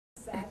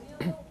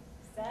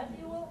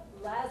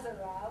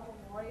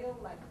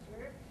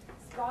lecture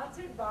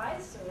sponsored by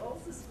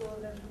SEARLS, the School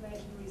of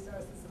Information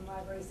Resources and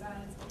Library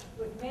Science,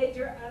 with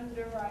major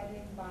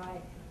underwriting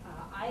by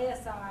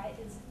ISI,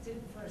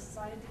 Institute for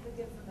Scientific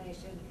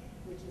Information,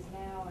 which is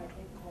now, I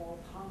think, called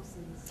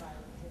Thomson Scientific.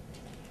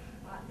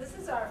 This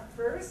is our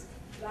first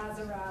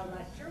Lazerow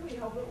lecture. We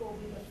hope it will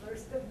be the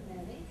first of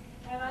many.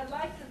 And I'd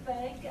like to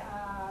thank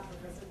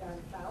Professor Don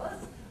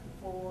Fallis,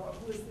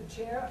 who is the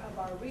chair of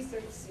our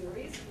research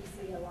series.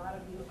 We see a lot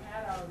of you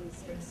at our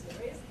research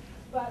series,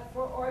 but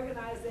for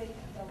organizing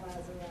the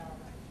Lazerow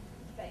lecture.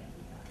 Thank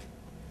you,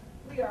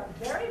 Don. We are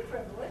very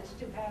privileged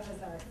to have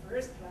as our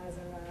first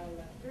Lazerow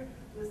lecture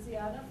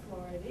Luciana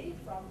Floridi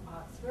from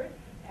Oxford,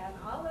 and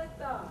I'll let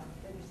Don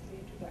finish the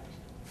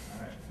introduction.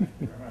 All right, thank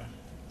you very much.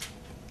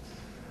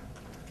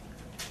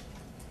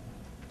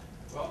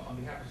 Well, on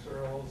behalf of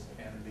SEARLS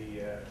and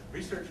the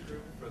research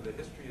group for the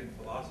history and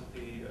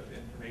philosophy of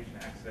information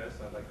access,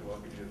 I'd like to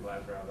welcome you to the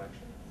Lazerow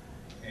lecture.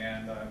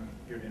 And I'm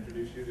here to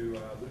introduce you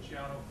to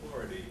Luciano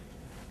Floridi.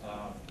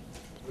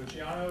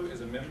 Luciano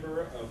is a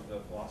member of the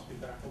philosophy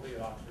faculty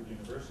at Oxford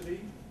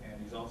University,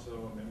 and he's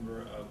also a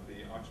member of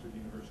the Oxford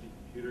University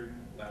Computer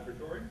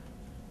Laboratory.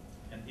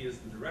 And he is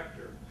the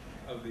director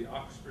of the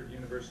Oxford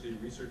University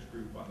Research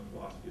Group on the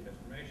Philosophy of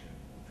Information.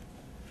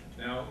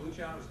 Now,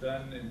 Luciano's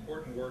done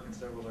important work in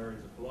several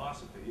areas of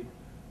philosophy,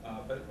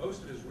 but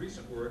most of his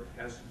recent work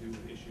has to do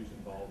with issues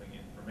involving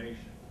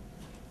information.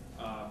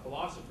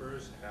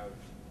 Philosophers have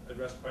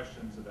addressed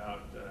questions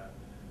about the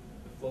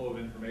flow of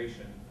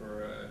information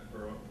for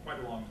quite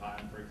a long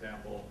time. For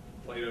example,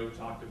 Plato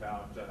talked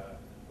about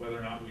whether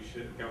or not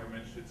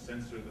government should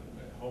censor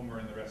Homer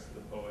and the rest of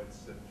the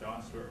poets, and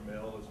John Stuart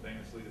Mill has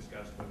famously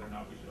discussed whether or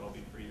not we should all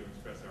be free to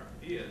express our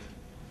ideas.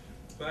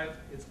 But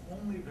it's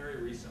only very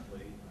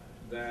recently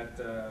that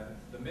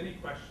the many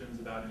questions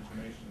about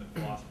information that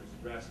philosophers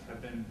addressed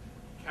have been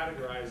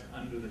categorized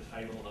under the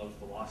title of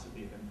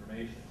philosophy of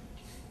information.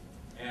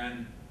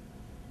 And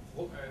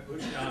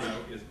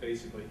Luciano is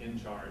basically in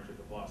charge of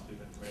the philosophy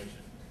of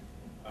information.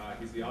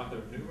 He's the author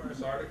of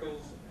numerous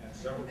articles and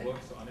several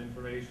books on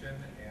information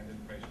and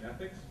information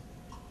ethics.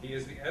 He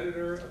is the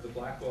editor of the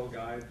Blackwell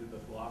Guide to the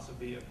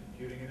Philosophy of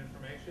Computing and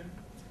Information.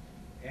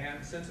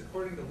 And since,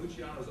 according to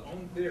Luciano's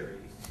own theory,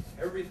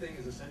 everything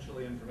is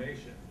essentially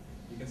information,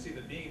 you can see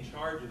that being in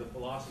charge of the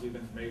philosophy of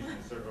information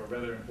is sort of a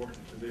rather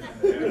important position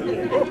to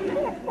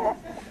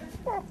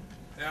have.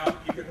 Now,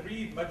 you can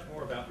read much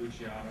more about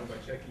Luciano by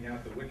checking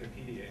out the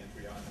Wikipedia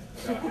entry on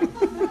him.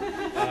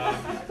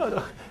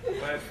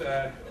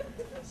 But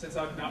since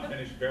I've not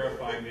finished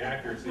verifying the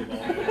accuracy of all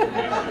that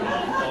information,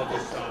 I'll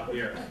just stop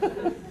here.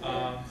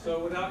 So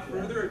without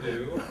further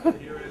ado,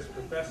 here is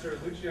Professor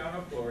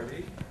Luciano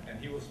Floridi, and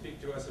he will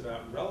speak to us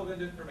about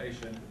relevant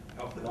information,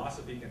 how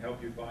philosophy can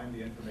help you find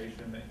the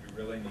information that you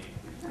really need.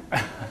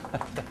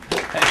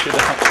 Thank you,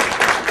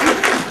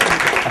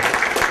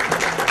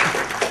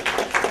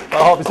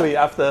 Well, obviously,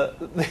 after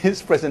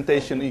this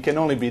presentation, you can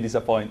only be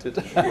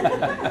disappointed.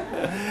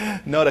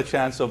 Not a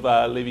chance of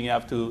living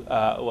up to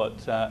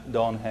what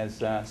Don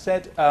has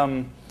said.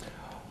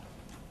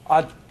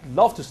 I'd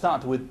love to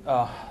start with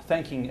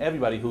thanking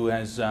everybody who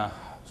has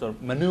sort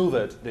of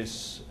maneuvered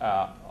this,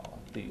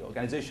 the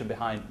organization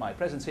behind my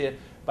presence here,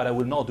 but I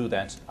will not do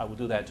that. I will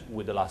do that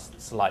with the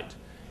last slide.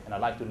 And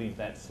I'd like to leave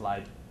that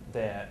slide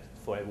there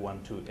for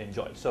everyone to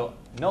enjoy. So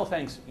no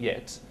thanks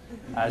yet.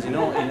 As you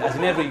know, as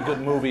in every good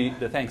movie,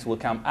 the thanks will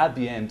come at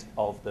the end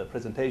of the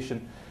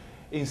presentation.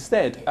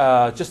 Instead,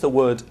 just a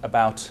word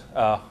about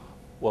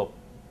well,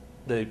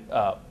 the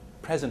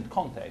present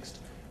context,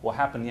 what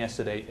happened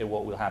yesterday and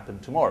what will happen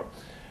tomorrow.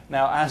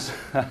 Now, as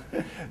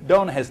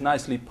Don has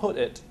nicely put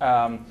it,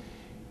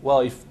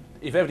 well, if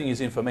everything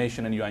is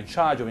information and you are in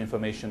charge of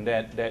information,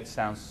 that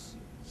sounds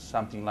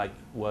something like,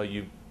 well,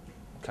 you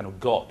kind of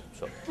God.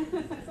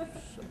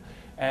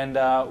 And,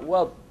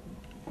 well,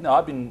 no,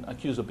 I've been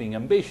accused of being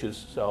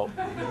ambitious, so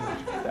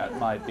that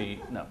might be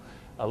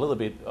a little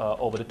bit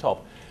over the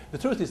top. The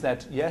truth is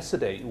that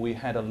yesterday we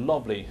had a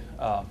lovely,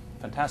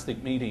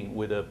 fantastic meeting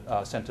with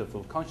the Center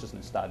for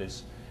Consciousness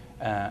Studies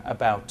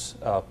about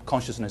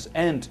consciousness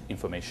and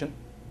information.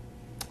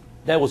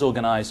 That was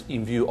organized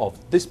in view of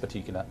this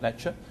particular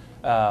lecture,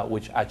 around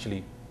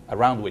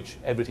which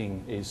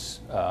everything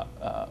is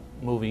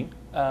moving.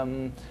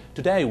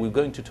 Today we're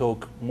going to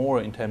talk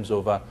more in terms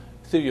of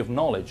theory of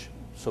knowledge,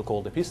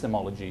 so-called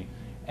epistemology,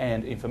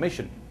 and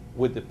information,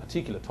 with the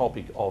particular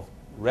topic of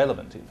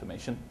relevant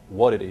information,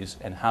 what it is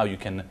and how you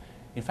can,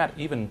 in fact,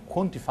 even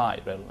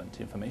quantify relevant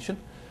information.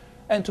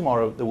 And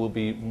tomorrow there will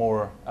be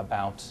more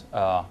about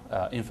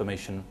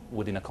information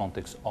within a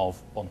context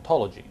of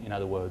ontology, in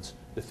other words,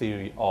 the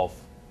theory of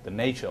the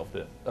nature of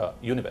the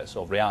universe,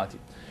 of reality.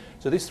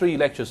 So these three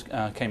lectures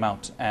came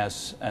out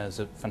as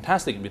a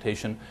fantastic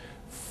invitation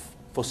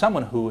for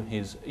someone who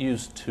is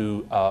used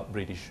to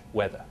British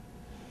weather.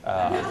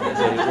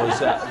 It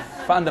was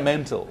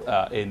fundamental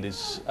in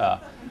this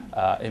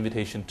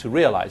invitation to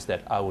realize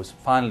that I was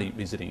finally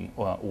visiting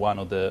one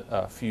of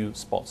the few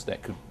spots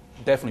that could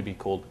definitely be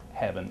called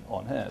heaven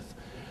on earth.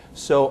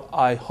 So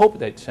I hope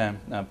that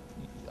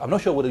I'm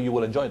not sure whether you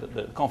will enjoy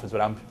the conference, but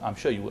I'm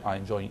sure you are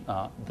enjoying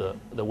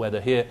the weather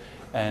here.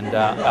 And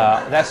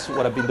that's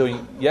what I've been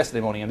doing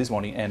yesterday morning and this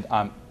morning, and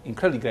I'm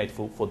incredibly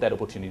grateful for that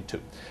opportunity too.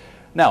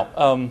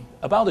 Now,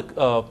 about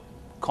the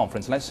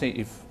conference, let's see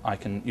if I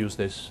can use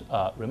this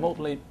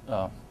remotely.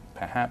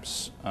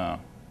 Perhaps that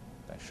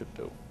should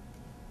do.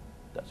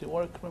 Does it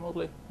work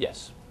remotely?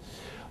 Yes.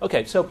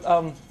 Okay, so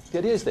the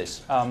idea is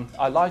this.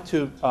 I'd like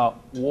to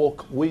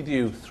walk with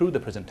you through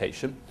the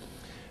presentation.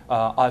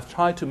 I've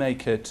tried to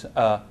make it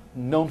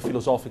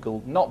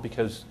non-philosophical, not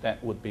because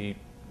that would be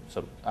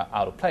sort of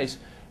out of place,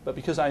 but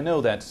because I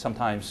know that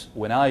sometimes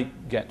when I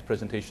get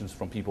presentations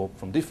from people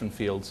from different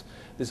fields,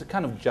 there's a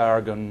kind of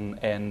jargon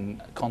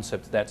and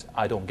concept that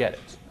I don't get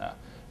it.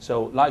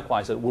 So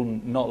likewise, I will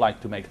not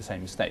like to make the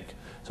same mistake.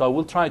 So I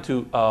will try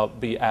to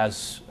be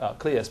as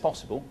clear as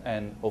possible,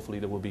 and hopefully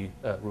there will be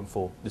room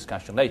for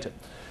discussion later.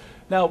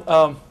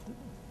 Now,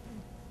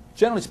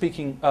 generally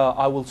speaking,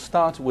 I will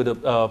start with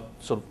a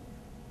sort of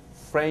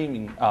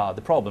framing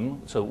the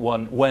problem. So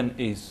when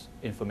is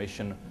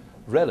information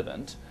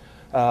relevant?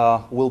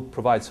 We'll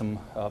provide some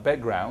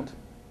background,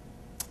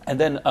 and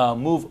then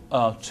move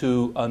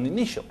to an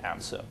initial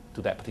answer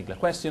to that particular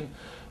question.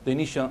 The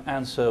initial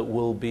answer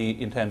will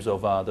be in terms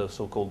of the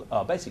so-called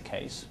basic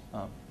case.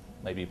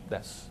 Maybe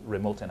that's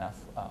remote enough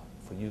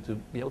for you to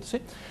be able to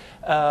see.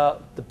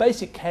 The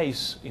basic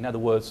case, in other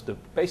words, the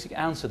basic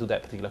answer to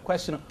that particular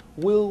question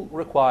will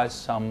require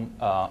some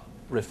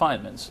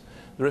refinements.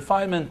 The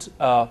refinement,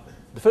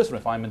 the first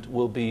refinement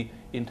will be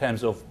in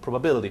terms of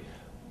probability,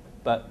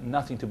 but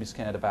nothing to be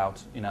scared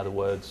about. In other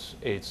words,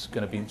 it's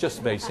going to be just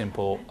a very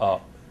simple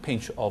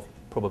pinch of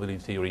probability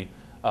theory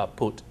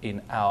put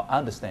in our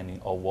understanding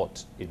of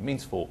what it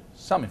means for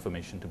some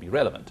information to be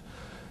relevant.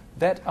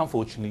 That,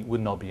 unfortunately,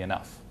 will not be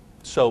enough.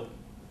 So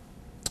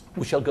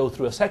we shall go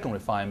through a second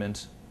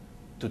refinement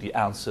to the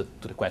answer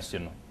to the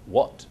question,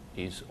 what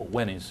is or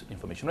when is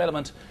information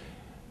relevant,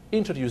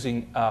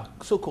 introducing a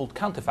so-called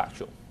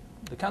counterfactual.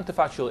 The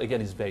counterfactual,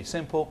 again, is very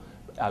simple.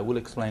 I will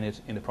explain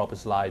it in the proper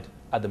slide.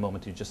 At the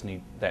moment, you just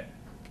need that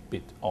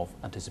bit of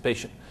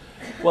anticipation.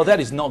 Well, that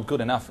is not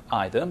good enough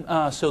either,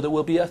 so there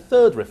will be a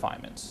third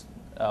refinement.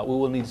 We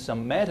will need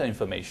some meta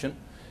information,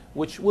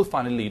 which will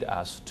finally lead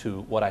us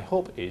to what I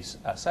hope is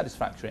a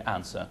satisfactory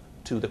answer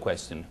to the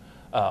question,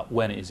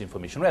 when is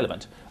information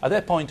relevant. At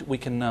that point, we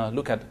can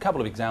look at a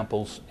couple of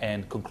examples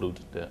and conclude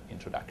the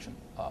introduction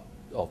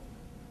of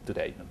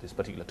today, of this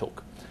particular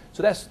talk.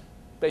 So that's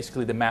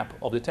basically the map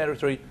of the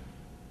territory.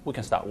 We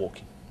can start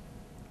walking.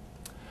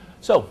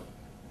 So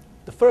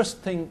the first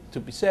thing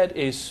to be said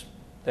is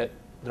that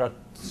there are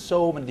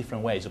so many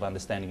different ways of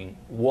understanding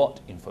what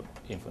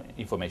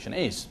information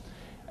is.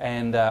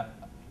 And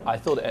I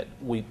thought that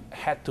we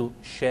had to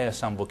share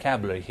some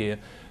vocabulary here.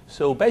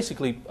 So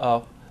basically,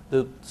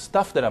 the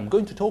stuff that I'm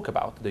going to talk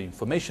about, the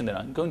information that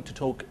I'm going to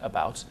talk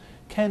about,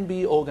 can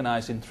be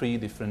organized in three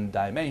different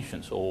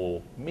dimensions,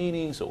 or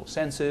meanings, or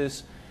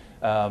senses.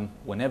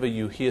 Whenever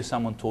you hear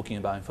someone talking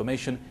about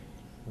information,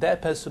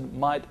 that person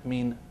might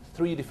mean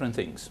three different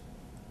things.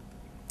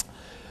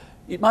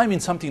 It might mean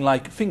something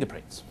like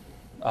fingerprints,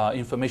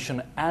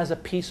 information as a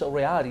piece of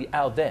reality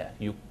out there.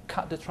 You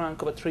cut the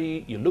trunk of a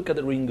tree, you look at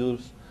the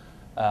rings,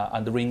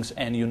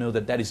 and you know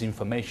that that is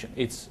information.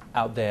 It's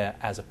out there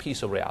as a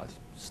piece of reality,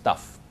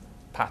 stuff,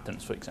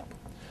 patterns, for example.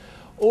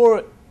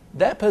 Or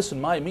that person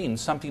might mean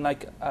something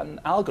like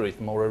an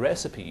algorithm or a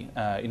recipe.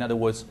 In other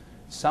words,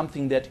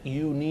 something that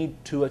you need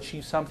to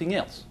achieve something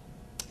else.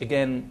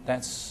 Again,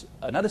 that's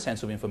another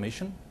sense of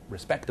information,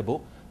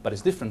 respectable, but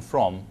it's different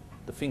from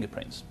the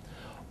fingerprints.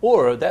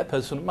 Or that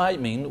person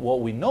might mean what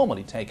we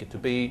normally take it to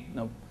be,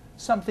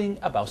 something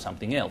about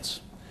something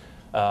else.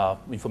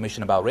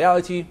 Information about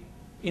reality,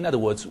 in other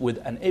words, with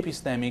an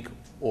epistemic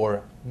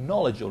or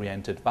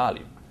knowledge-oriented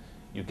value.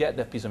 You get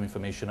that piece of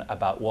information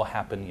about what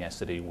happened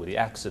yesterday with the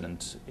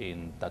accident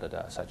in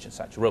such and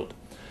such road.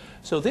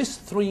 So these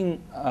three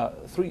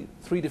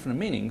different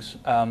meanings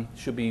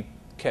should be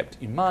kept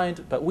in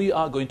mind, but we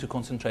are going to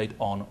concentrate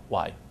on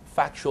why?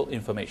 Factual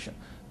information,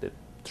 the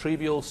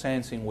trivial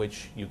sense in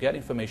which you get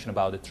information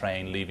about the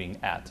train leaving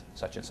at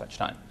such and such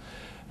time.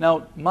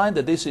 Now, mind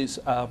that this is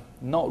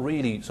not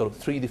really sort of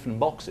three different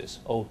boxes.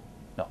 Oh,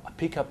 no, I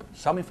pick up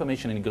some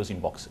information and it goes in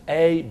box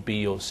A,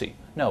 B, or C.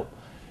 No,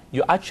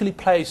 you actually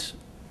place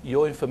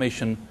your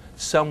information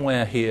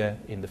somewhere here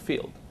in the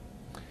field,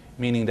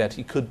 meaning that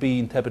it could be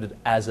interpreted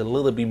as a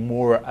little bit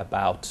more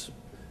about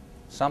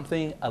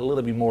something, a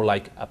little bit more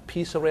like a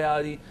piece of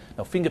reality.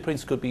 Now,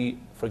 fingerprints could be,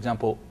 for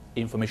example,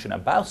 information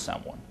about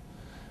someone,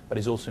 but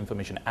it's also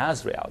information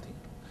as reality,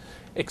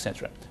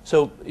 etc.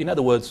 So, in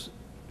other words,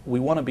 we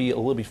want to be a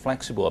little bit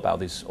flexible about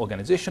this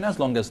organization as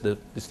long as the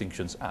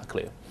distinctions are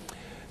clear.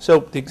 So,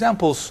 the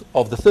examples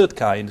of the third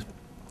kind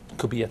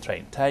could be a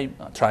train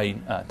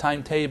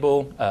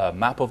timetable, a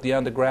map of the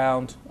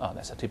underground.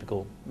 That's a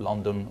typical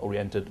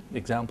London-oriented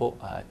example.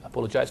 I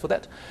apologize for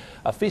that.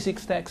 A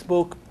physics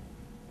textbook,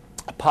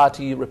 a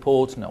party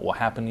report, what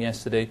happened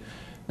yesterday.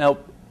 Now,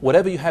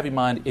 whatever you have in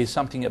mind is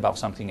something about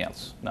something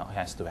else. Now, it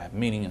has to have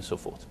meaning and so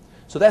forth.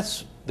 So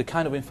that's the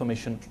kind of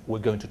information we're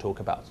going to talk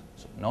about.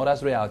 So not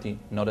as reality,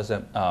 not as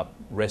a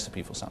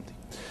recipe for something.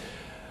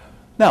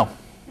 Now,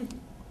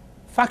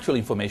 factual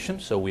information,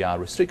 so we are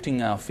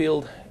restricting our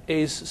field,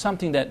 is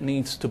something that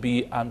needs to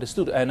be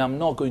understood. And I'm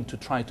not going to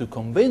try to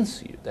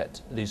convince you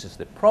that this is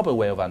the proper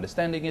way of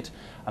understanding it.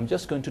 I'm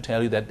just going to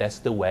tell you that that's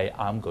the way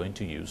I'm going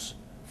to use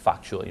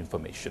factual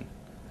information.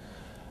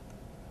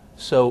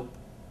 So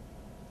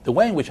the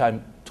way in which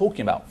I'm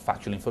talking about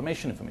factual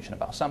information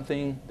about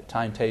something, the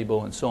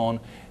timetable and so on,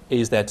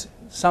 is that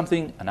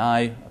something,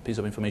 a piece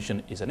of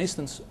information, is an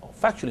instance of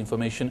factual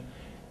information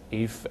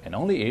if and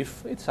only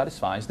if it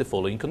satisfies the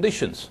following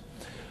conditions.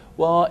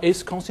 Well,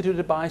 it's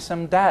constituted by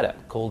some data,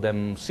 call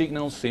them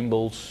signals,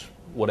 symbols,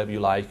 whatever you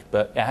like,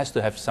 but it has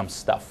to have some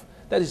stuff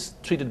that is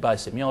treated by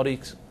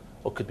semiotics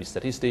or could be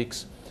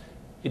statistics.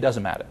 It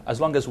doesn't matter.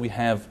 As long as we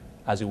have,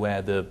 as it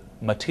were, the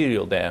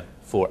material there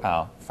for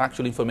our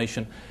factual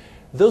information,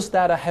 those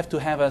data have to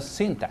have a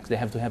syntax, they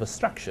have to have a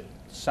structure.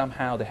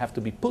 Somehow they have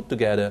to be put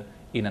together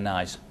in a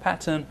nice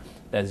pattern.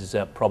 That is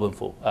a problem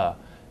for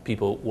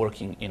people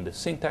working in the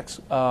syntax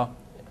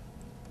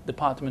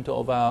department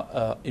of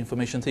our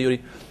information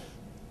theory.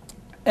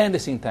 And the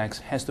syntax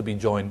has to be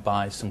joined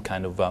by some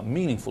kind of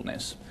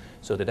meaningfulness.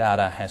 So the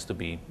data has to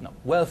be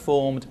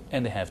well-formed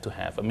and they have to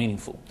have a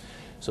meaningful.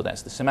 So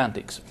that's the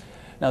semantics.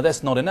 Now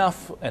that's not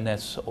enough and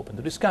that's open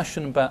to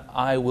discussion, but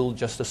I will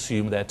just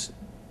assume that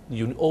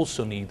you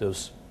also need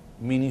those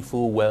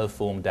meaningful,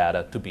 well-formed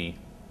data to be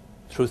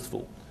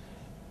truthful.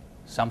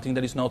 Something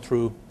that is not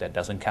true, that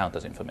doesn't count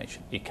as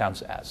information. It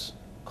counts as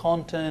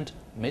content,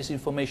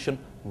 misinformation,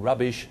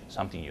 rubbish,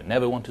 something you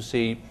never want to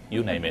see,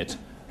 you name it,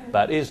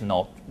 but is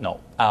not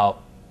our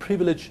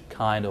privileged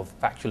kind of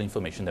factual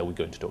information that we're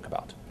going to talk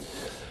about.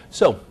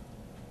 So,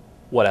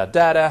 what are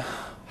data?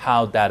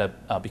 How data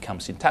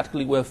becomes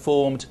syntactically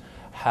well-formed?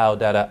 How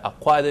data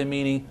acquire their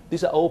meaning?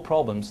 These are all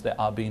problems that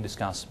are being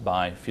discussed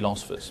by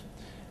philosophers.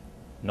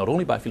 Not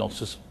only by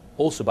philosophers,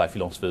 also by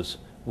philosophers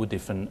with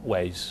different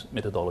ways,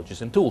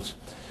 methodologies and tools.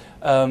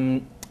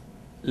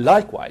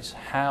 Likewise,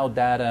 how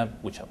data,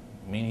 which are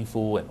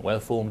meaningful and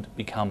well-formed,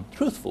 become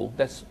truthful,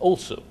 that's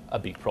also a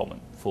big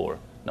problem for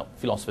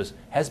philosophers,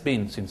 has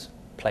been since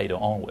Plato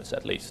onwards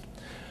at least.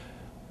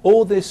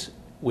 All this,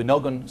 we're not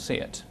going to see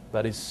it,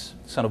 but it's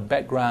sort of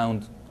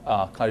background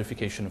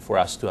clarification for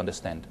us to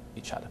understand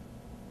each other.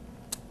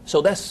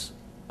 So that's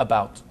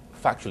about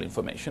factual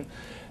information.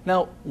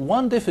 Now,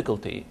 one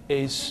difficulty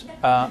is,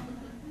 I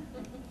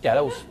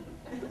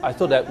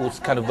thought that was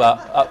kind of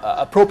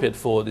appropriate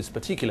for this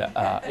particular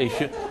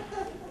issue.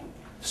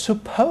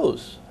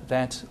 Suppose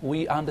that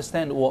we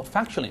understand what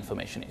factual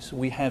information is.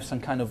 We have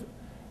some kind of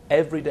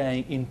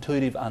everyday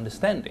intuitive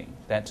understanding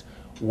that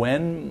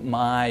when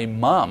my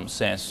mom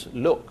says,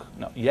 look,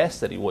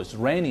 yesterday it was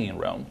raining in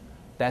Rome,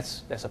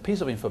 that's a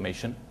piece of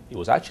information. It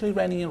was actually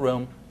raining in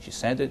Rome. She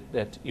said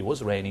that it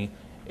was raining.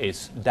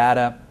 It's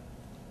data.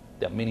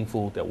 They're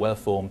meaningful, they're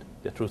well-formed,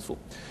 they're truthful.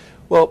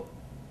 Well,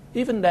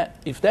 even that,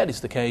 if that is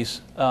the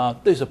case,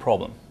 there's a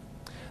problem.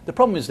 The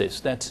problem is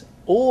this, that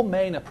all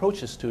main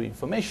approaches to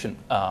information,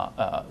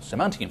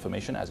 semantic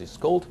information as it's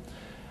called,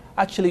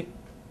 actually,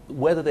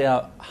 whether they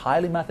are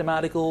highly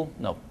mathematical,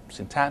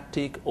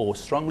 syntactic, or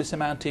strongly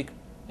semantic,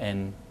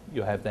 and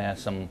you have there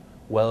some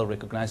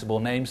well-recognizable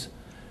names,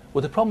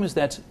 well, the problem is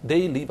that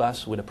they leave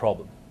us with a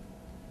problem.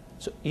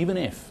 So even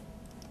if,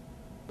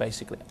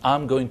 basically,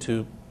 I'm going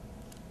to,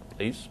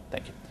 please,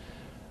 thank you,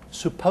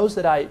 suppose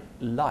that I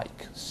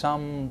like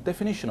some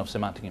definition of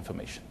semantic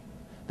information,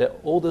 that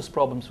all those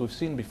problems we've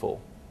seen before,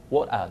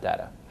 what are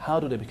data? How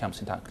do they become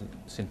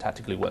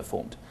syntactically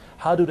well-formed?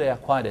 How do they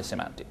acquire their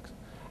semantics?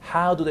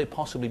 How do they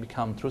possibly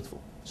become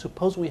truthful?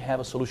 Suppose we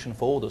have a solution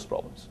for all those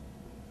problems.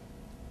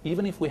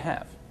 Even if we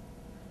have,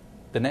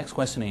 the next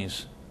question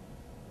is,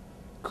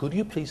 could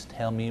you please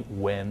tell me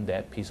when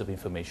that piece of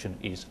information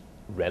is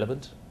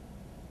relevant?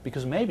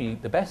 Because maybe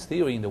the best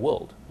theory in the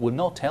world will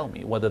not tell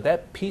me whether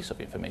that piece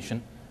of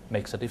information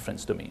makes a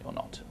difference to me or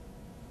not.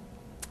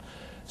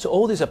 So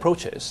all these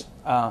approaches,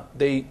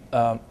 they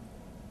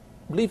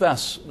leave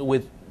us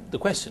with the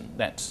question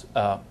that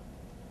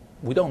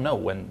we don't know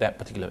when that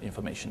particular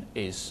information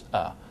is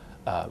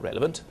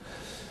relevant.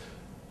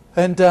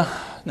 And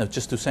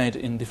just to say it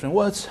in different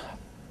words,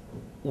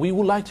 we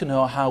would like to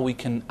know how we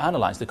can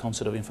analyze the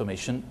concept of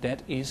information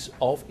that is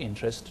of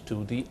interest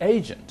to the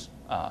agent,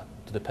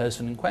 to the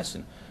person in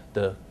question,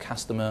 the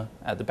customer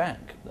at the bank,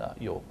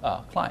 your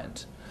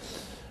client.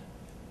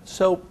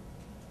 So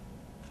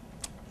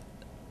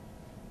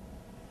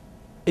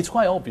it's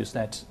quite obvious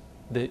that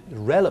the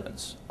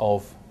relevance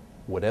of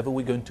whatever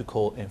we're going to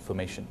call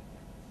information,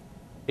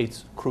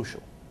 it's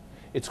crucial.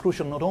 It's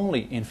crucial not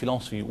only in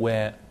philosophy,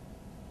 where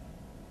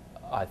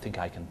I think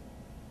I can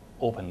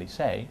openly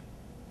say,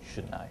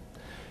 shouldn't I?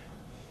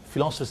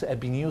 Philosophers have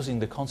been using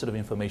the concept of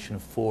information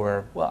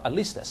for, well, at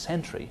least a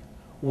century,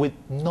 with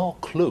no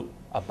clue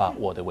about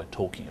what they were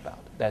talking about.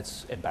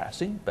 That's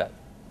embarrassing, but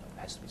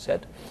it has to be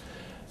said.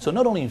 So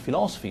not only in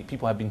philosophy,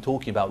 people have been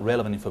talking about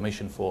relevant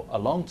information for a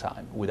long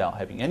time without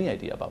having any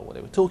idea about what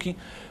they were talking,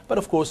 but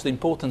of course the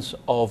importance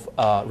of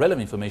relevant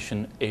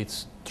information,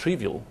 it's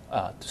trivial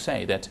to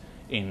say that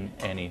in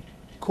any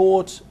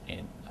court,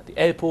 at the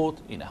airport,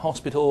 in a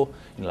hospital,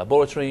 in a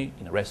laboratory,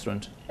 in a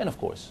restaurant, and of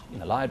course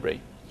in a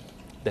library,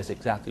 that's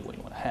exactly what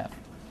you want to have.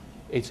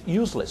 It's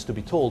useless to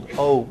be told,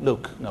 oh,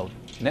 look, no,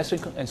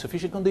 necessary and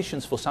sufficient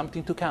conditions for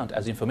something to count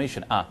as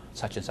information are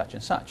such and such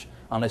and such,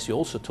 unless you're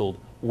also told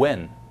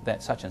when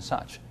that such and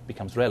such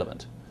becomes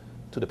relevant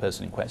to the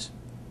person in question.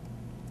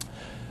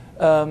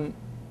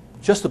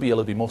 Just to be a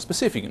little bit more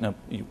specific,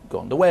 you go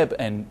on the web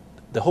and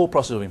the whole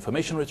process of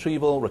information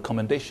retrieval,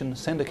 recommendation,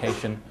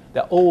 syndication,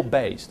 they're all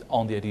based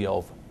on the idea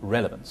of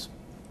relevance.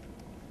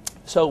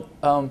 So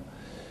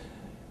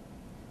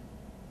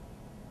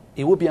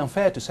it would be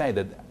unfair to say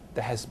that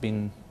there has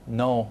been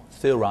no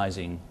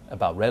theorizing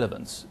about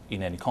relevance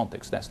in any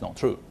context. That's not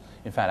true.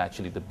 In fact,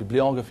 actually, the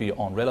bibliography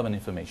on relevant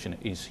information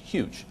is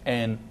huge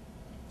and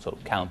sort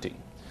of counting.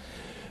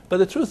 But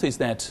the truth is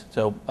that,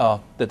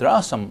 that there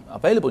are some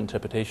available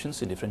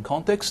interpretations in different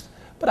contexts,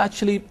 but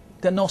actually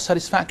they're not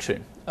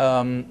satisfactory.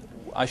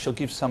 I shall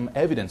give some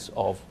evidence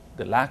of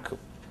the lack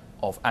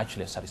of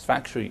actually a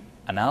satisfactory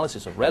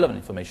analysis of relevant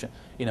information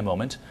in a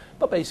moment.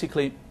 But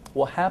basically,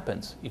 what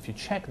happens if you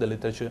check the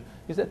literature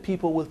is that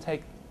people will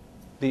take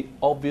the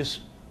obvious,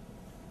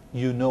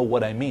 you know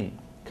what I mean,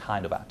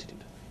 kind of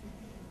attitude.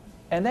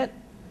 And that,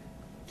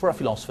 for a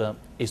philosopher,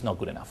 is not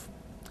good enough.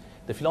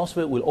 The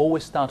philosopher will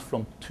always start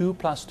from 2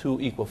 +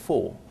 2 =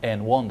 4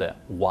 and wonder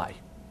why.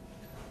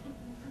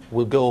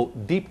 We'll go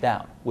deep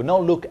down. We'll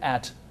not look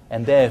at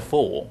and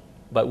therefore,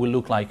 but we'll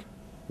look like,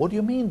 what do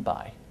you mean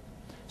by?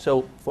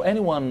 So for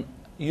anyone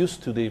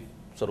used to the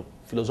sort of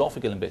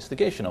philosophical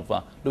investigation of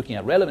looking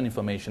at relevant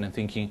information and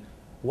thinking,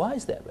 why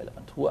is that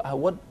relevant?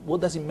 What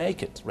does it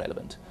make it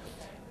relevant?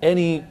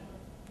 Any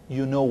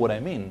you know what I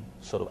mean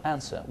sort of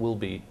answer will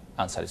be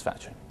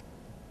unsatisfactory.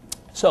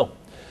 So,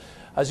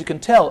 as you can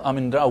tell, I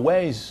mean, there are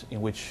ways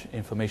in which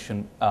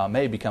information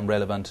may become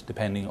relevant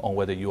depending on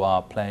whether you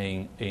are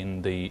playing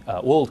in the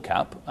World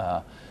Cup.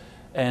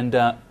 And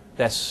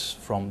that's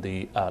from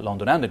the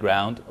London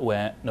Underground,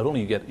 where not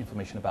only you get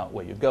information about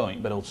where you're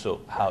going, but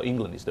also how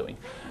England is doing.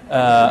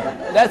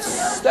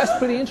 That's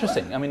pretty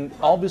interesting. I mean,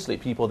 obviously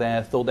people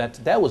there thought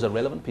that was a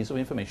relevant piece of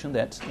information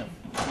that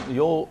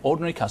your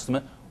ordinary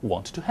customer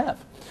wanted to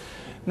have.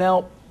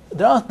 Now,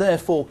 there are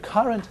therefore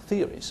current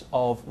theories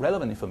of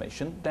relevant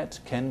information that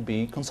can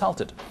be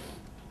consulted.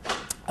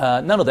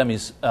 None of them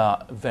is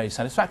very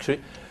satisfactory,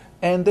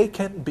 and they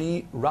can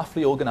be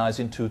roughly organized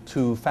into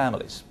 2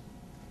 families.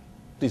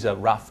 These are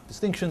rough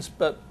distinctions,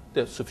 but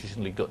they're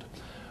sufficiently good.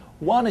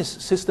 One is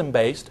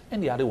system-based,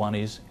 and the other one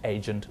is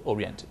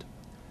agent-oriented.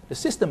 The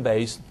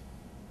system-based,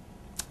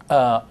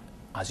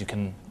 as you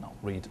can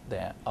read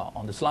there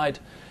on the slide,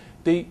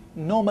 they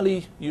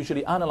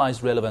usually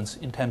analyze relevance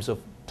in terms of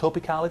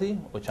topicality,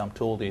 which I'm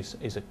told is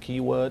a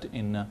key word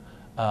in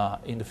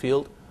the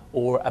field,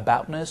 or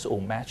aboutness or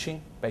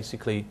matching.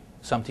 Basically,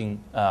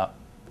 something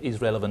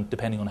is relevant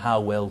depending on how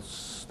well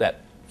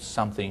that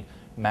something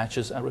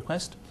matches a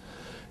request.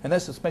 And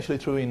that's especially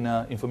true in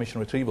information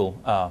retrieval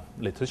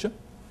literature.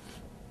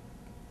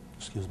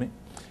 Excuse me.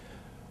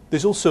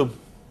 There's also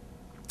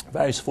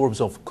various forms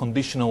of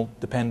conditional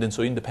dependence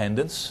or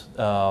independence.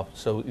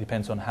 So it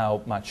depends on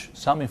how much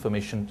some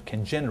information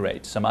can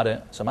generate some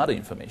other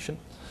information.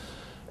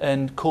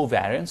 And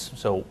covariance,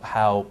 so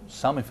how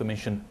some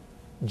information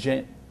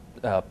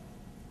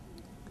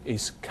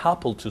is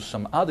coupled to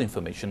some other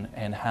information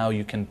and how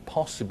you can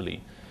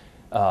possibly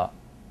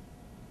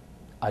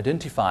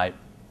identify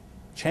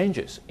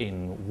changes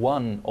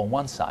on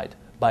one side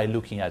by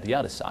looking at the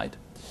other side.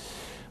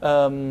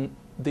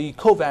 The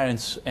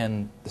covariance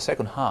and the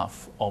second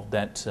half of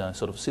that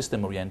sort of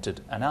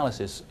system-oriented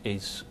analysis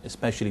is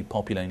especially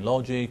popular in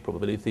logic,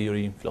 probability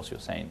theory, philosophy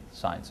of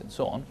science, and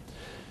so on.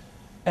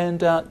 And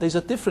there's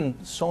a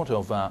different sort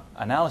of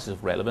analysis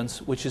of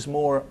relevance, which is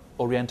more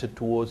oriented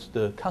towards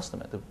the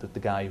customer, the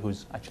guy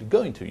who's actually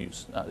going to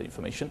use the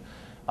information.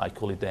 I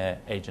call it there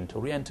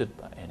agent-oriented,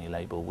 but any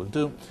label will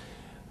do.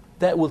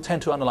 That will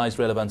tend to analyze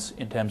relevance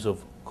in terms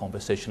of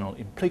conversational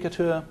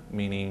implicature,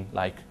 meaning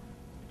like,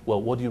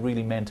 well, what do you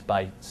really meant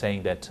by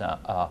saying that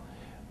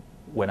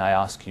when I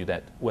ask you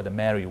that whether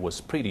Mary was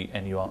pretty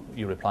and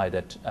you reply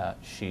that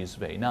she's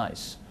very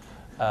nice.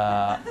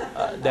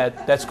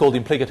 That's called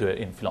implicature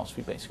in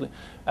philosophy, basically,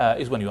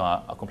 is when you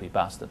are a complete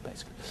bastard,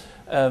 basically.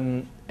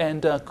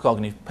 And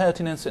cognitive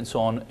pertinence and so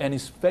on, and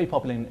it's very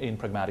popular in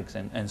pragmatics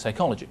and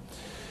psychology.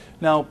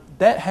 Now,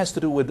 that has to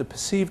do with the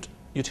perceived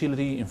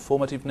utility,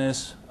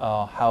 informativeness,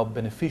 how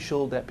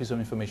beneficial that piece of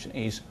information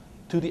is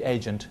to the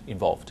agent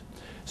involved.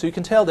 So you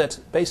can tell that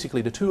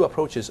basically the 2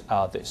 approaches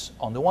are this.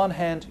 On the one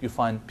hand, you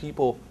find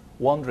people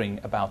wondering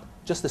about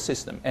just the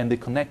system and the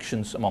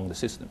connections among the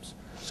systems.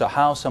 So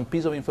how some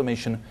piece of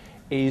information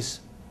is,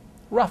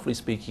 roughly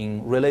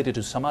speaking, related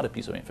to some other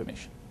piece of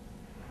information.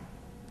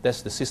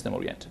 That's the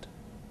system-oriented.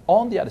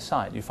 On the other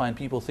side, you find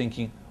people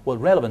thinking, well,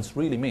 relevance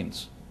really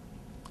means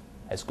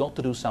has got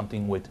to do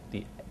something with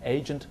the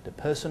agent, the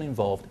person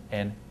involved,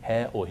 and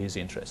her or his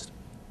interest.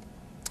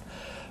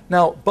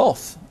 Now,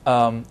 both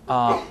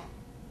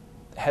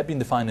have been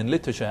defined in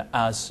literature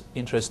as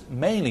interest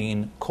mainly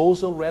in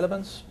causal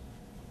relevance,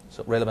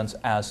 so relevance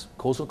as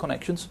causal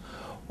connections,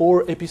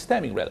 or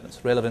epistemic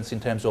relevance, relevance in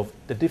terms of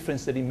the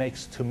difference that it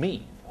makes to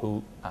me,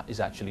 who is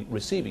actually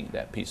receiving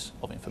that piece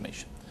of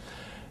information.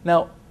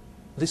 Now,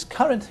 these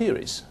current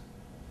theories,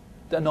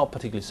 they're not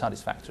particularly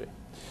satisfactory.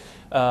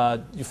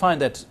 You find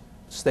that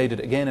stated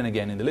again and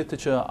again in the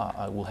literature.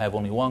 I will have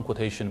only one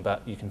quotation,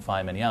 but you can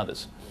find many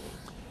others.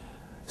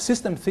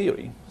 System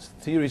theory,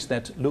 theories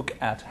that look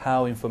at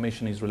how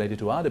information is related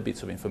to other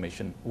bits of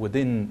information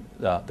within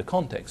the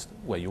context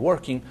where you're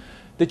working,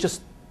 they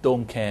just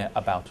don't care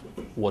about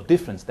what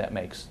difference that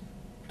makes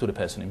to the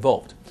person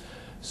involved.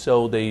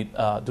 So they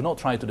do not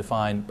try to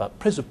define but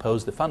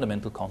presuppose the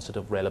fundamental concept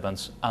of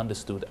relevance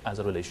understood as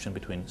a relation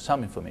between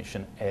some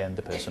information and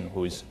the person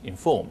who is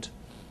informed.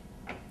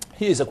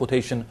 Here is a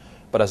quotation,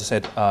 but as I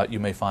said, you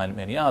may find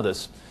many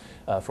others.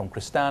 From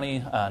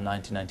Crestani,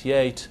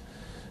 1998.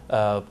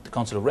 The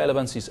concept of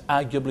relevance is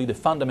arguably the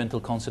fundamental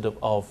concept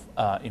of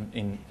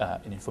in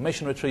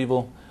information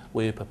retrieval.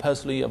 We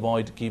purposely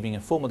avoid giving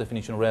a formal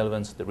definition of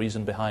relevance. The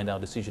reason behind our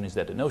decision is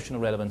that the notion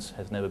of relevance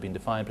has never been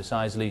defined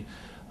precisely,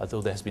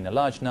 although there has been a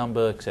large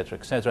number, etc.,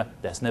 etc.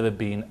 There's never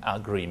been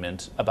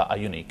agreement about a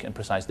unique and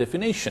precise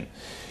definition.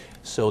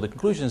 So the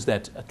conclusion is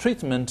that a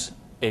treatment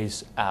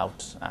is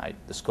outside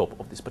the scope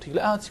of this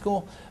particular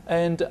article,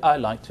 and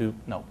I'd like to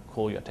now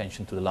call your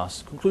attention to the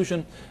last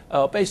conclusion.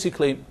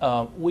 Basically,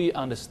 we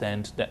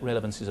understand that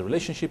relevance is a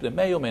relationship that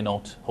may or may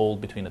not hold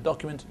between a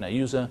document and a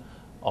user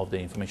of the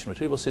information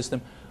retrieval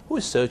system who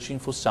is searching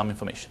for some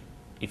information.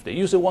 If the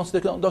user wants the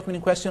document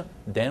in question,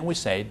 then we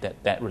say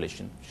that that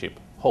relationship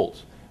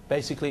holds.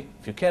 Basically,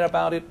 if you care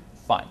about it,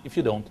 fine. If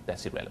you don't,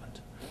 that's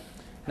irrelevant.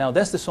 Now,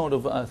 that's the sort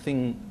of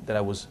thing that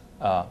I was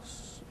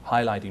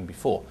highlighting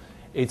before.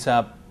 It's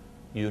a,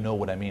 you know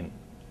what I mean,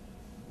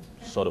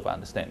 sort of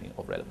understanding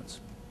of relevance.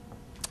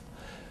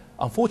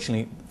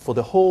 Unfortunately, for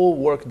the whole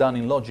work done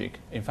in logic,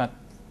 in fact,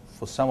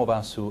 for some of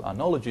us who are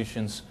not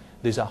logicians,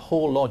 there's a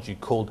whole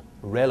logic called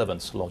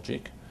relevance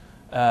logic,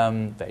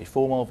 very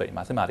formal, very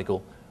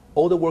mathematical.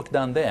 All the work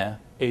done there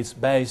is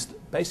based,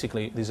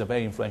 basically, there's a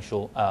very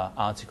influential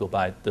article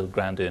by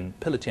Delgrand and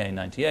Pelletier in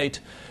 1998.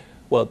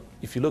 Well,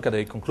 if you look at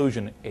the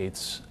conclusion,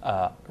 it's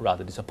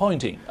rather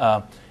disappointing.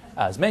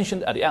 As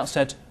mentioned at the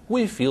outset,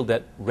 we feel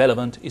that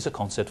relevant is a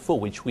concept for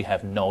which we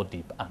have no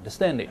deep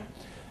understanding,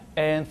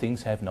 and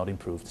things have not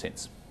improved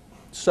since.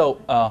 So,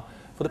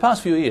 for the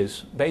past few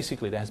years,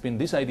 basically, there has been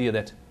this idea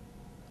that,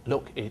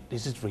 look,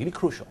 this is really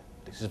crucial.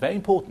 This is very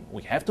important.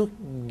 We have to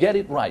get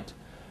it right,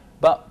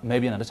 but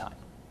maybe another time.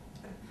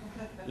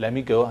 Let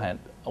me go ahead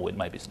with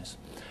my business.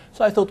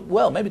 So I thought,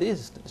 well, maybe this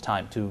is the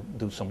time to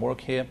do some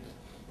work here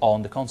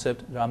on the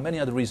concept. There are many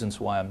other reasons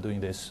why I'm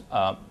doing this,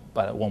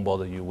 but I won't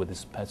bother you with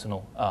this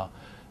personal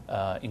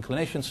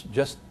inclinations,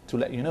 just to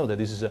let you know that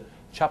this is a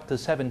chapter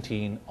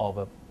 17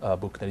 of a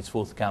book that is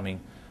forthcoming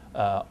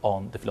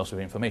on the philosophy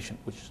of information,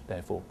 which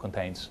therefore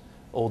contains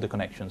all the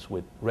connections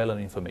with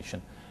relevant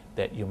information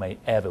that you may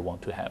ever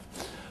want to have.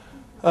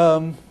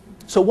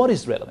 So what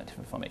is relevant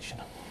information?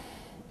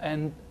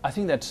 And I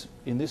think that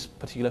in this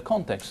particular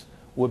context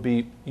would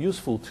be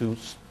useful to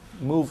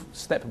move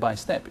step by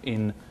step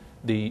in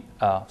the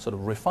sort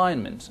of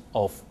refinement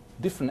of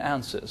different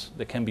answers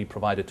that can be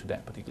provided to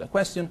that particular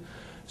question,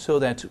 so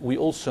that we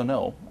also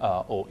know,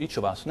 or each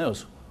of us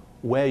knows,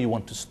 where you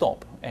want to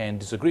stop and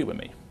disagree with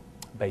me.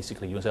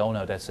 Basically, you say, oh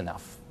no, that's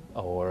enough,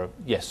 or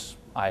yes,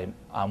 I'm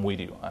with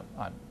you,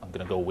 I'm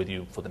going to go with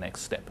you for the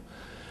next step.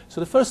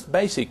 So the first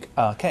basic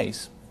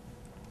case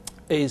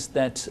is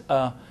that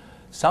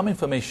some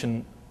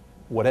information,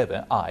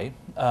 whatever, I,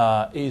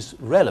 is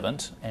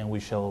relevant, and we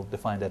shall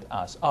define that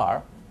as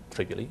R,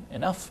 trivially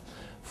enough,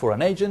 for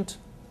an agent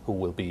who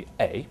will be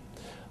A,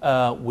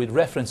 with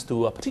reference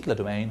to a particular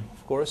domain,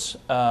 of course,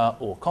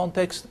 or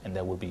context, and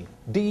that will be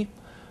D,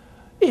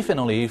 if and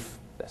only if,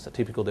 that's a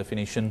typical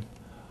definition.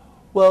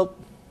 Well,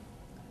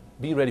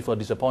 be ready for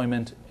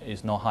disappointment,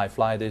 is not high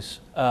fly this.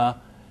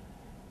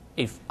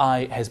 If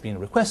I has been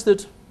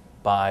requested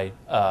by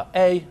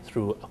A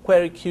through a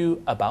query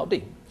queue about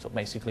D. So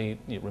basically,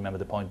 you remember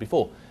the point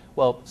before.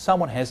 Well,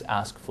 someone has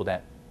asked for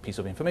that piece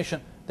of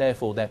information,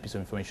 therefore that piece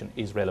of information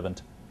is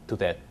relevant to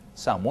that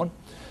someone.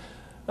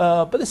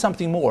 But there's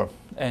something more,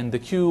 and the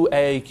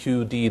QA,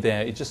 QD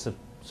there is just a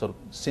sort of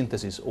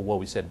synthesis of what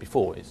we said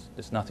before.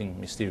 There's nothing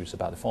mysterious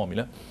about the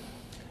formula.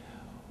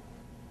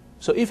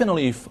 So if and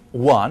only if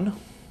 1,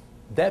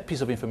 that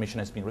piece of information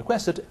has been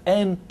requested,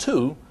 and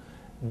 2,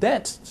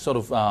 that sort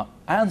of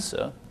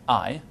answer,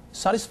 I,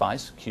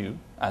 satisfies Q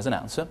as an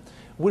answer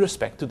with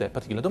respect to that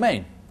particular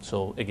domain.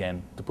 So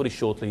again, to put it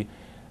shortly,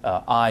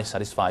 I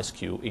satisfies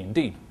Q in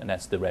D, and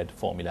that's the red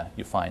formula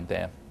you find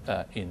there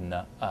in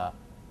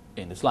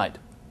the slide.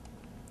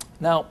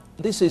 Now,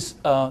 this is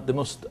the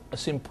most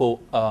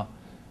simple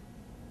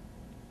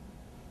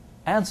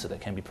answer that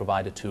can be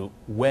provided to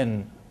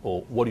when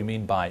or what do you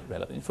mean by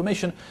relevant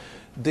information.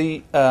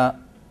 The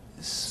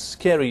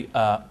scary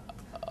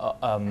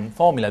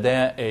formula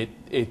there,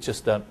 it's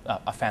just a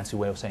fancy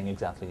way of saying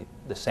exactly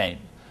the same.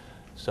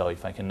 So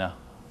if I can,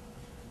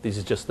 this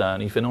is just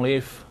an if and only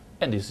if,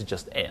 and this is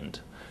just and.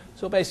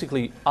 So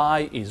basically,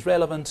 I is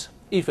relevant,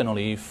 if and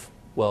only if,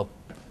 well,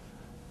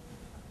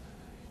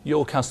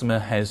 your customer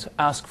has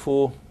asked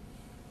for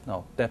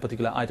that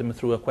particular item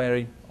through a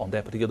query on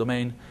that particular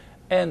domain,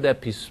 and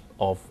that piece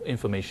of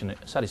information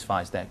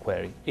satisfies that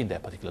query in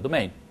that particular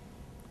domain.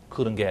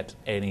 Couldn't get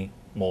any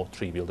more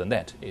trivial than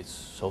that. It's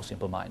so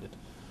simple-minded.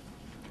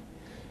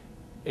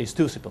 It's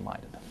too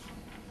simple-minded.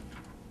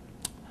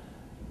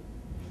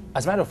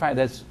 As a matter of fact,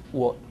 that's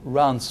what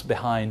runs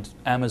behind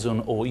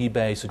Amazon or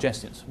eBay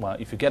suggestions. Well,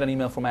 if you get an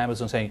email from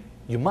Amazon saying,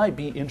 you might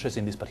be interested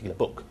in this particular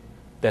book,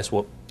 that's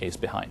what is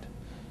behind.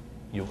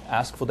 You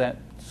ask for that,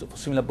 for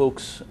similar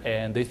books,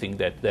 and they think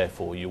that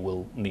therefore you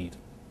will need,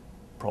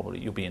 probably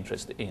you'll be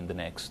interested in the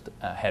next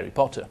Harry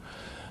Potter.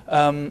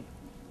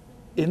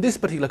 In this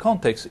particular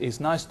context, it's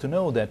nice to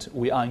know that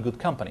we are in good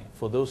company.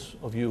 For those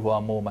of you who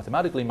are more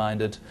mathematically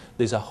minded,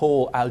 there's a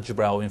whole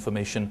algebra of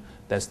information,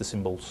 that's the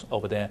symbols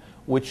over there,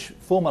 which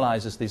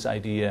formalizes this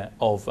idea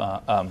of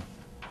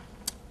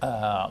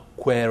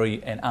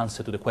query and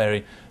answer to the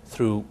query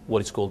through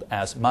what is called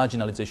as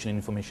marginalization in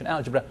information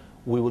algebra.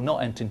 We will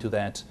not enter into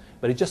that,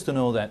 but it's just to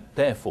know that,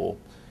 therefore,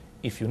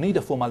 if you need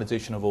a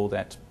formalization of all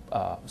that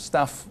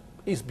stuff,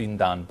 it's been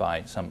done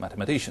by some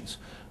mathematicians.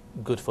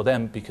 Good for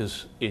them,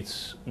 because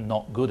it's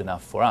not good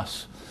enough for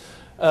us.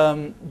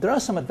 There are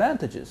some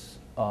advantages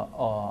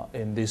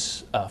in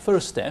this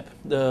first step.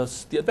 The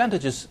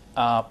advantages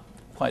are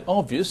quite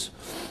obvious.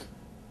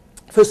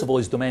 First of all,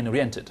 it's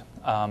domain-oriented.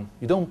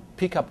 You don't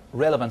pick up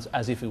relevance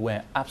as if it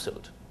were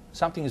absolute.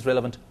 Something is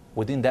relevant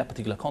within that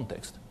particular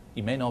context.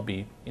 It may not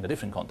be in a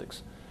different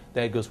context.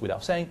 That goes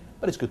without saying,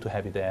 but it's good to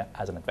have it there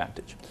as an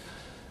advantage.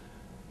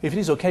 If it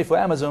is okay for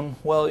Amazon,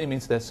 well, it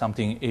means that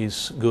something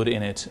is good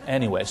in it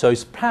anyway. So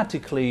it's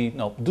practically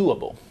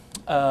doable.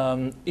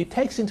 It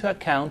takes into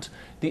account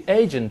the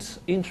agent's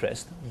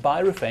interest by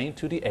referring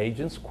to the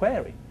agent's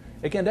query.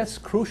 Again, that's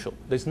crucial.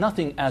 There's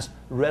nothing as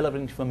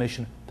relevant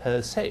information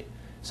per se.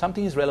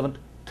 Something is relevant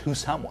to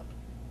someone.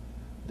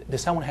 The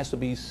someone has to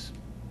be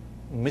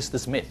Mr.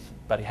 Smith,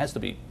 but it has to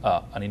be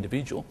an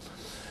individual.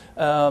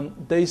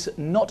 There's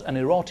not an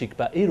erotic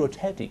but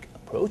erotetic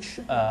approach.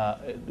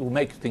 It will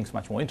make things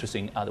much more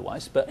interesting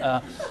otherwise. But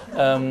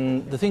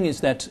the thing is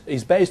that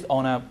it's based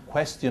on a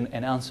question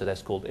and answer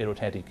that's called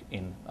erotetic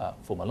in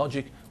formal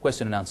logic,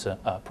 question and answer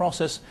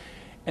process.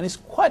 And it's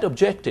quite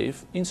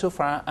objective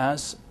insofar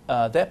as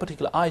that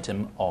particular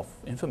item of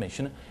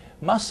information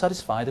must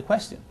satisfy the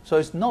question. So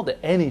it's not that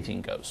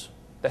anything goes.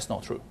 That's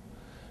not true.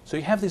 So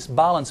you have this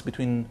balance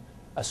between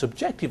a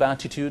subjective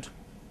attitude,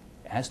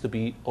 has to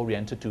be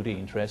oriented to the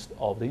interest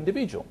of the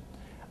individual.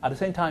 At the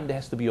same time, it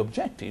has to be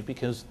objective,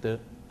 because the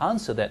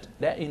answer that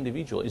that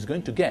individual is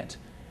going to get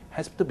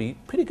has to be a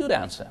pretty good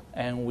answer,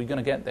 and we're going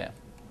to get there.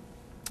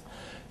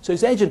 So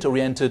it's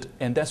agent-oriented,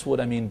 and that's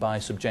what I mean by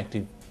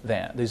subjective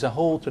there. There's a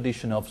whole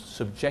tradition of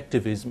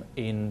subjectivism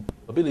in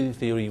probability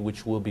theory,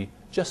 which will be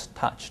just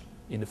touched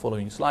in the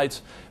following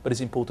slides, but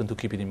it's important to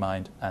keep it in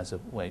mind as a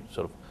way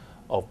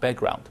of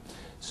background.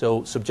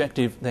 So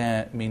subjective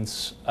there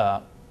means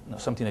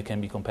something that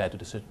can be compared to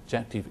the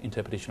subjective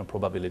interpretation of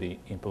probability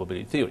in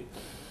probability theory.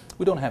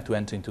 We don't have to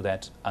enter into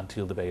that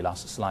until the very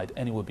last slide,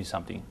 and it will be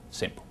something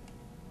simple.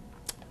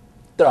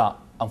 There are,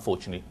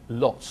 unfortunately,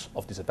 lots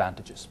of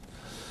disadvantages.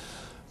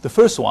 The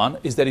first one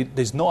is that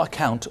there's no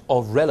account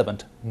of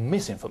relevant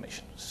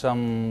misinformation,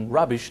 some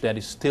rubbish that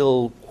is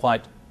still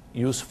quite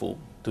useful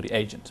to the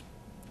agent.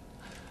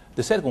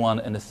 The second one,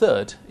 and the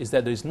third, is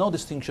that there is no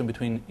distinction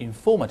between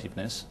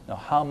informativeness,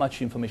 how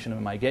much information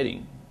am I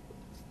getting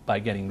by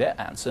getting that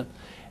answer,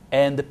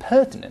 and the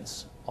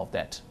pertinence of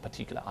that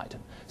particular item.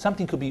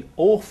 Something could be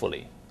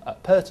awfully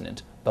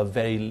pertinent, but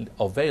very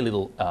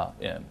little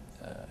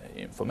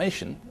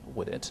information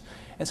with it,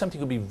 and something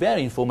could be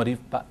very informative,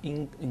 but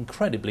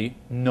incredibly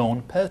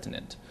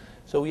non-pertinent.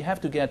 So we have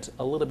to get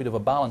a little bit of a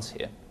balance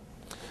here.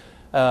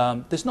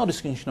 There's no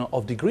distinction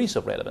of degrees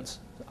of relevance.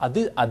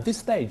 At this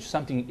stage,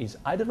 something is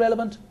either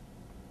relevant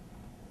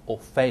or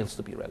fails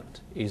to be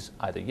relevant. Is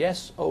either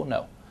yes or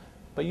no.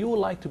 But you would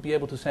like to be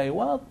able to say,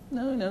 well,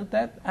 no,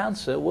 that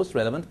answer was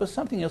relevant, but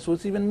something else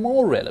was even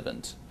more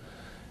relevant.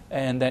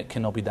 And that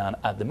cannot be done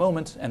at the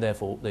moment, and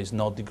therefore there's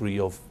no degree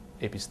of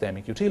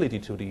epistemic utility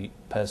to the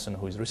person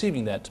who is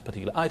receiving that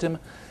particular item.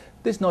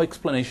 There's no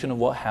explanation of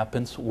what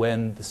happens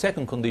when the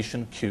second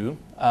condition, Q,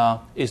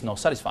 is not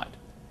satisfied.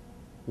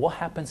 What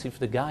happens if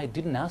the guy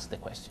didn't ask the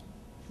question?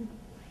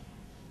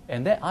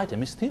 And that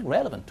item is still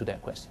relevant to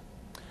that question.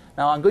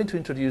 Now, I'm going to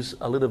introduce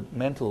a little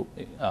mental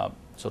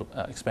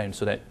experiment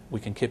so that we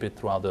can keep it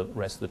throughout the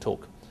rest of the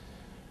talk.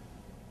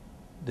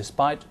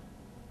 Despite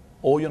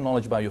all your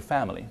knowledge about your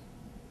family,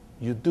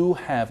 you do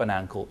have an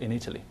uncle in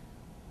Italy.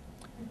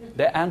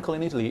 That uncle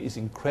in Italy is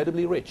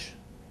incredibly rich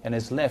and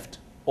has left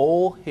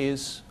all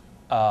his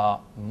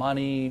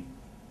money,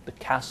 the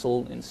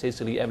castle in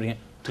Sicily, everything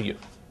to you.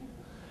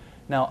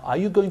 Now, are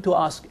you going to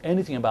ask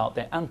anything about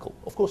their uncle?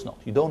 Of course not.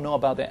 You don't know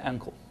about their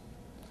uncle.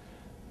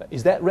 But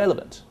is that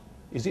relevant?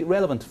 Is it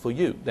relevant for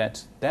you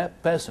that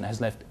that person has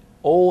left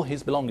all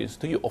his belongings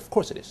to you? Of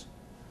course it is.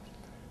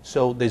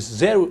 So there's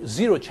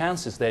zero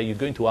chances that you're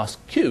going to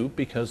ask Q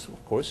because,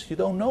 of course, you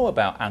don't know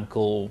about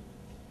Uncle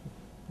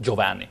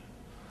Giovanni.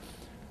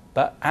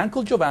 But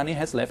Uncle Giovanni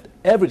has left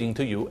everything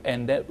to you,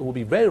 and that will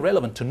be very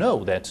relevant to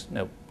know that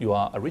you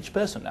are a rich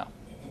person now.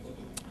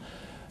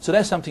 So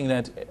that's something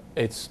that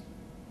it's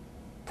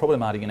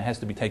problematic and has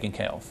to be taken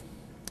care of.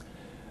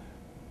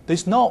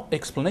 There's no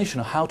explanation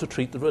of how to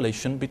treat the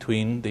relation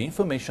between the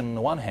information on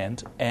the one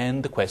hand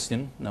and the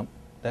question that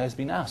has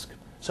been asked.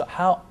 So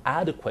how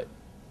adequate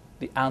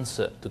the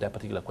answer to that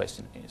particular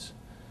question is.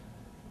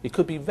 It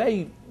could be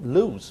very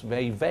loose,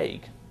 very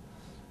vague.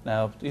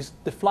 Now, is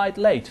the flight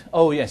late?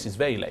 Oh yes, it's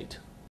very late.